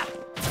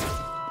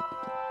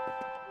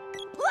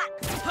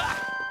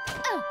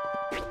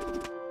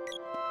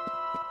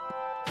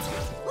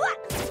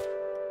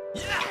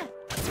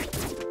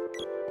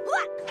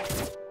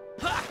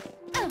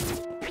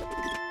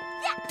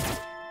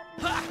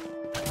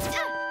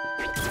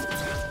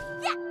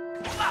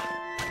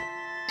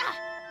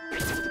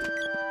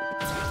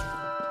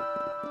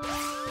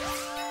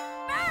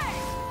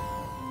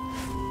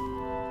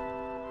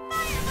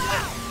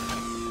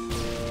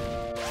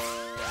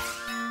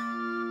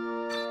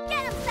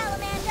 Get him,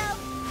 Salamando!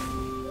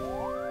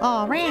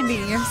 Oh, Randy,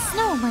 you're a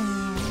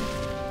snowman.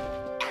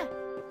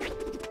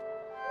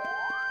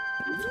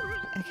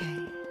 Okay.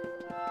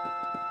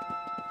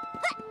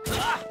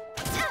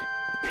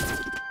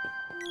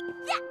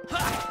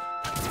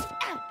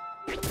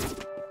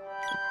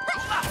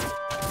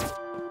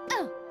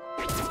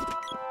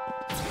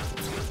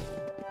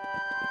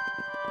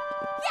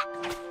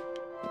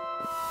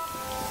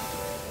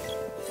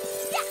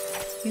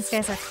 These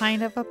guys are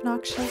kind of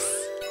obnoxious.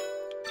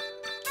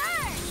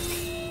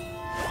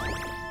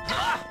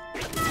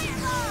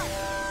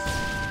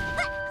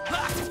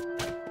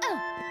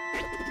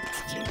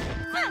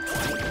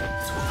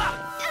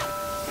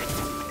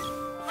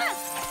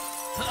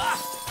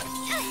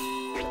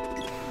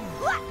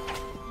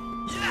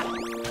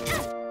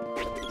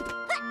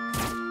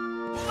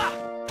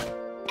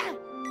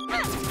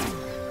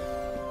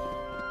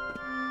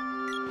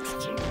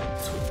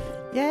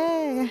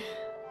 Yay!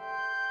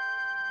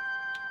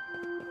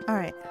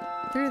 Alright,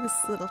 through this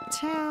little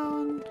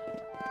town.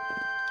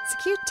 It's a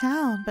cute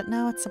town, but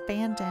now it's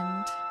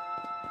abandoned.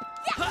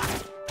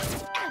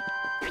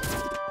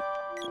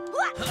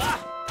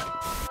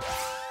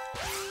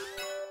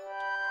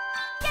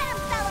 Get him,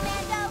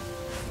 Salamando!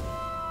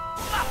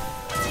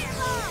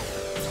 Fireball!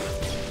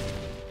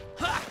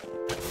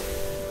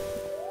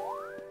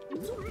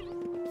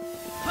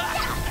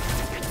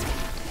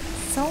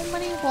 So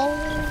many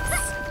wolves!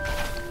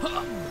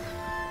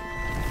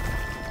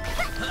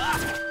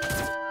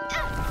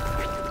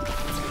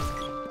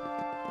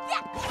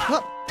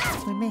 Whoop!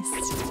 We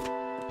missed.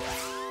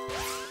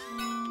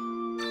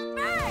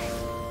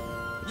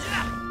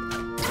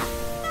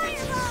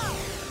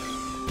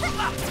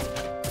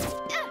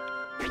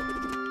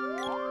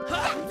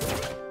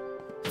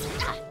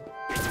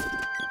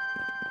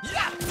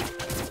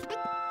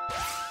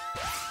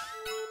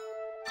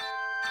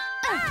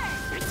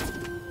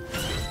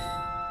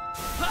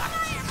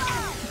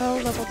 Bow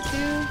level 2.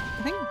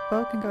 I think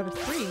bow can go to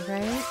 3,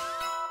 right?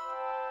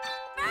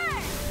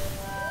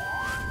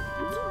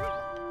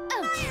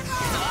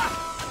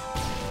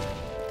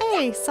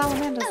 Yay!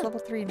 Salamando's level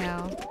 3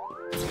 now.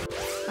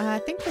 I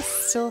think we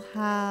still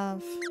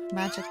have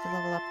magic to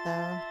level up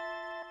though.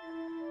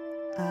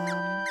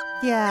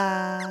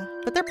 Yeah,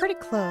 but they're pretty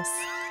close.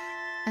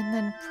 And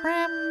then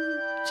Prim,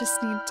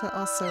 just need to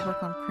also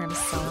work on Prim's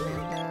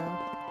Salamando.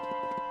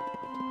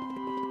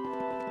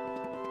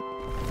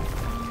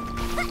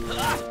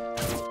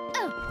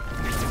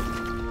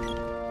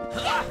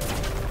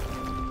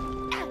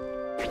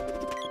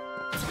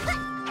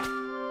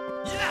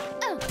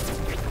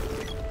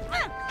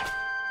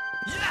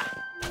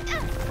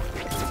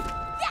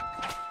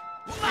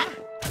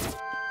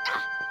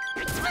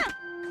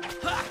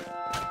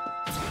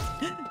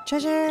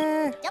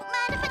 Treasure! Don't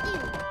mind if I do.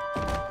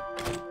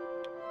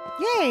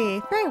 Yay!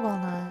 Fairy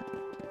walnut.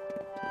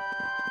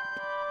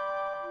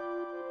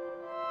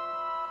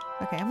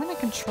 Okay, I'm gonna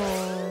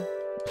control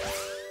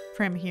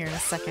Prim here in a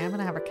second. I'm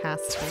gonna have her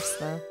cast first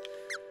though.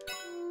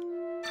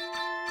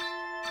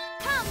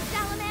 Come,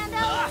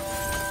 Salamando!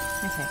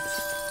 Okay.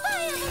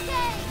 Fire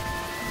bouquet!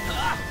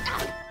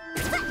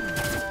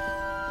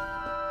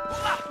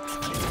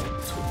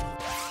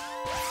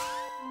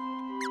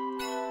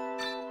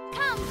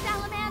 Come,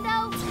 Salamando!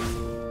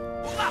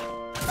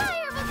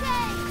 Fire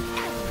bouquet!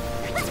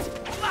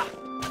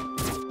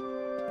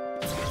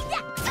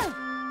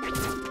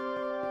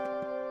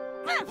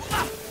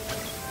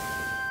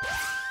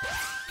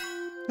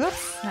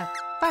 Oops! No.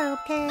 Fire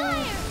okay.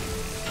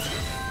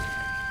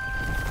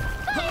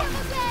 Fire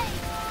bouquet!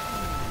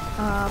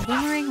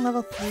 Boomerang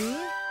level 3.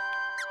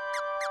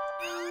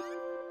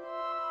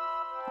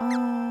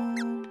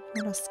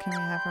 What else can we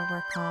have her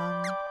work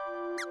on?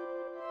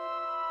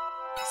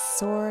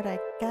 Sword, I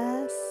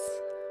guess.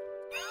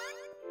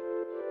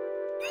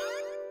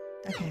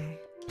 Okay.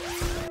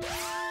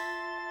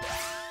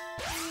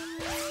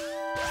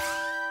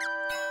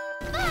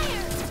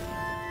 Fire!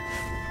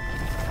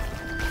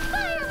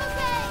 Fire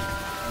bouquet!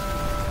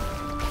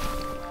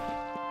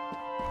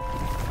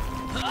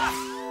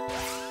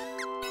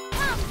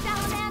 Come,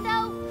 Salamando!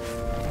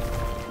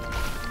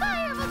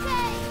 Fire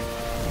bouquet!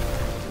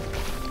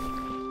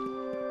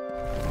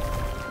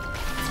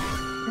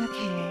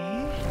 Okay.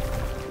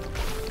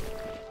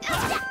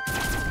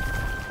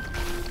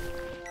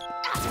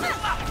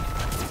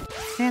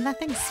 Man, that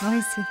thing's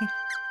noisy.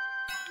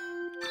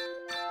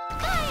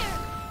 Fire!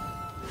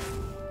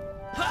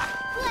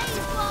 Blaze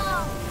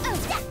ball!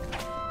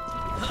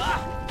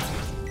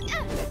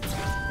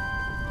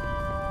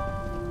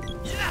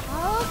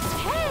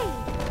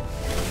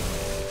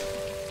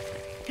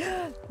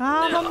 Okay!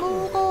 I'm a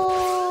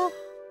Moogle!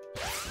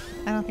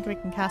 I don't think we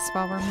can cast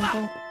while we're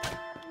Moogle.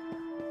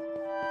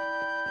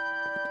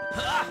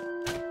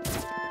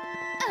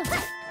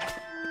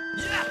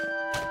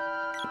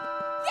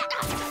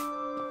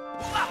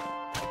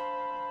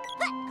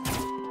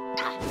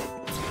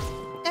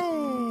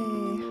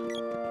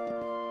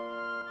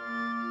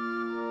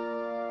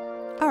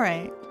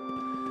 Alright.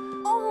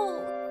 Oh,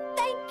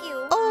 thank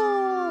you!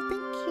 Oh,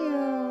 thank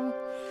you.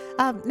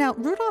 Now,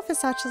 Rudolph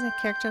is actually a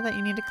character that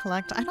you need to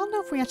collect. I don't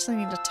know if we actually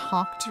need to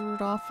talk to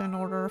Rudolph in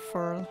order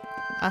for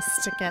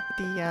us to get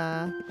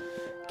the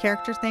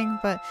character thing,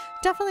 but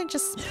definitely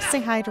just say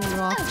hi to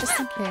Rudolph, just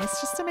in case,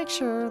 just to make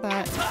sure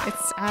that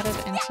it's added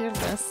into your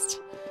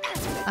list.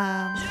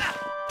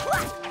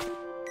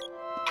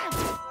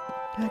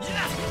 Okay.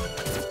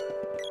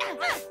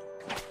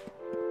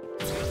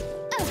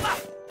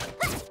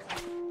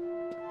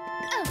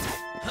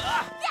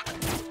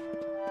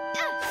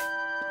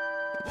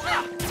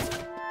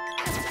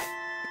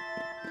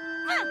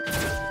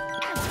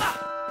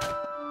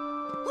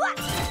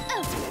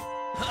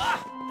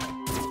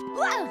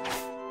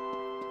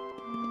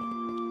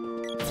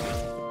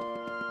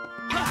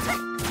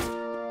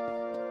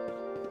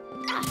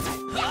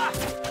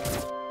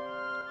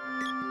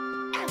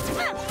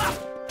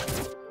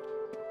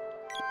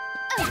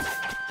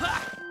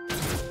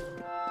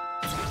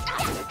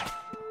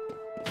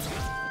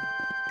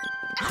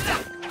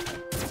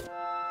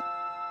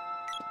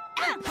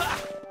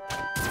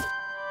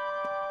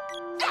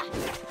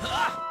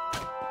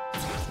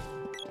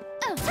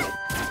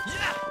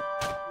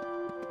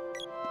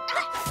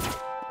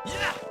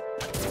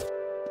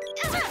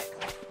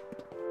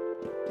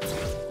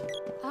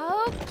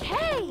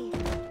 Okay!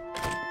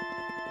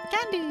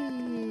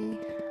 Candy!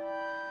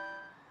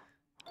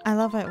 I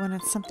love it when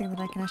it's something that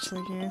I can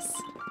actually use.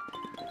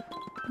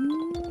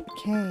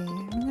 Okay,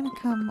 I'm gonna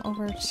come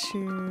over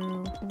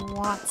to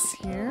Watts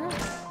here.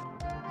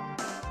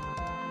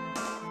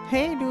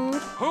 Hey, dude!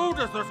 Who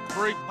does this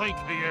creep think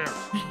he is?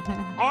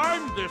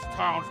 I'm this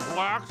town's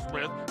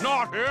blacksmith,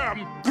 not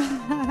him!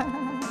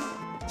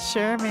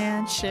 Sure,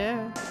 man,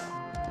 sure.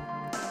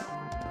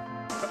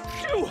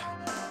 Phew!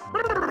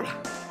 Brrr.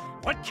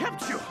 What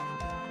kept you?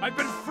 I've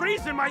been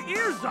freezing my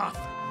ears off.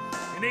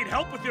 You need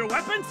help with your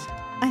weapons?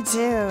 I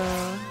do.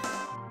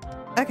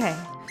 Okay,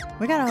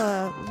 we got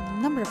a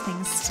number of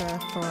things to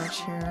forge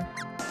here.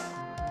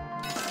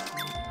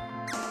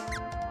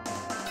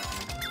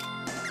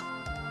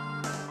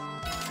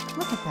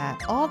 Look at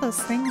that, all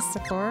those things to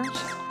forge.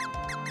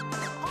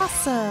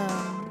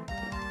 Awesome!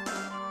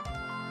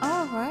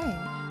 Alright.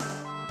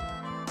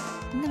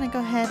 I'm gonna go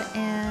ahead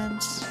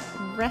and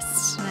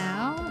rest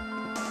now.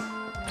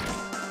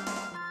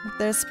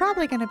 There's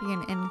probably gonna be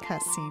an end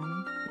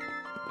cutscene.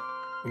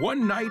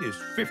 One night is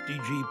 50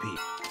 GP.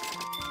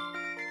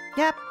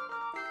 Yep.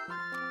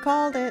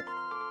 Called it.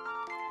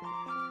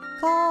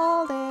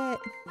 Called it.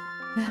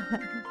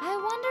 I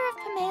wonder if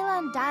Pamela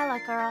and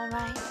Dialek are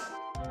alright.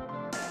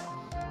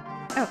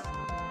 Oh.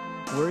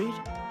 Worried?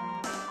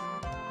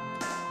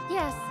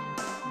 Yes,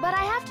 but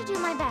I have to do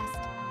my best.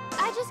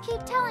 I just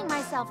keep telling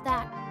myself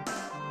that.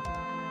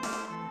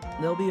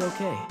 They'll be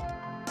okay.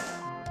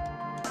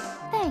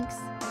 Thanks.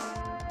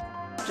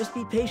 Just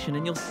be patient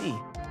and you'll see.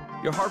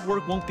 Your hard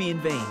work won't be in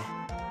vain.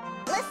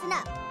 Listen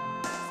up.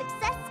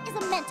 Success is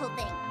a mental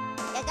thing.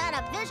 You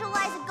gotta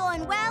visualize it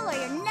going well or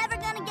you're never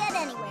gonna get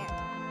anywhere.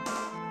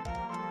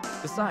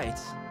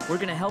 Besides, we're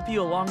gonna help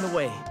you along the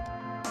way.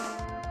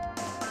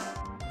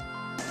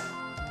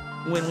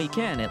 When we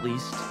can, at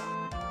least.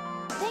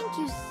 Thank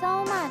you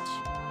so much.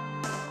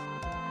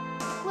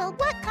 Well,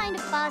 what kind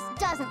of boss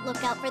doesn't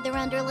look out for their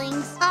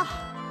underlings?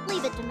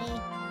 Leave it to me.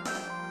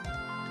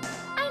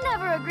 I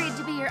never agreed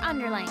to be your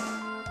underling.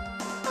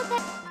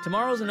 Okay.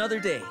 Tomorrow's another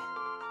day.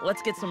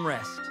 Let's get some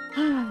rest.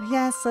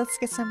 Yes, let's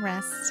get some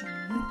rest.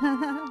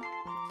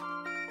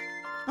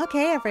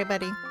 Okay,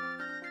 everybody.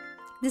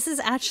 This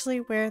is actually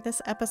where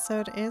this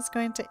episode is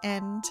going to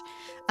end.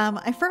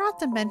 I forgot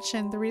to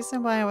mention the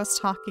reason why I was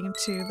talking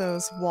to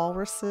those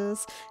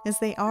walruses is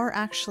they are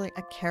actually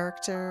a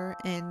character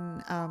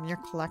in your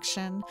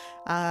collection.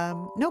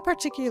 No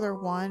particular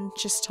one,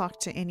 just talk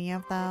to any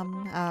of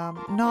them.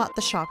 Not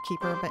the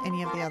shopkeeper, but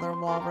any of the other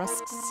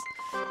walruses.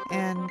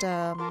 And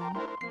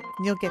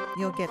you'll get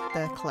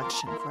the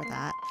collection for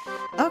that.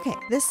 Okay,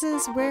 this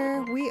is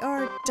where we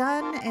are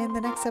done. In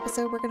the next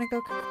episode, we're gonna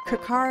go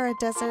Kakara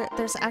Desert.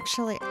 There's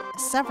actually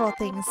several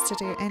things to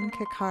do in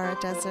Kakara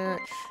Desert,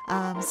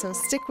 so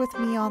stick with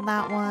me on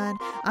that one.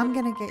 I'm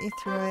gonna get you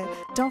through it.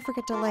 Don't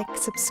forget to like,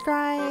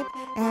 subscribe,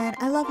 and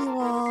I love you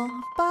all.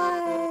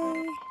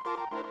 Bye.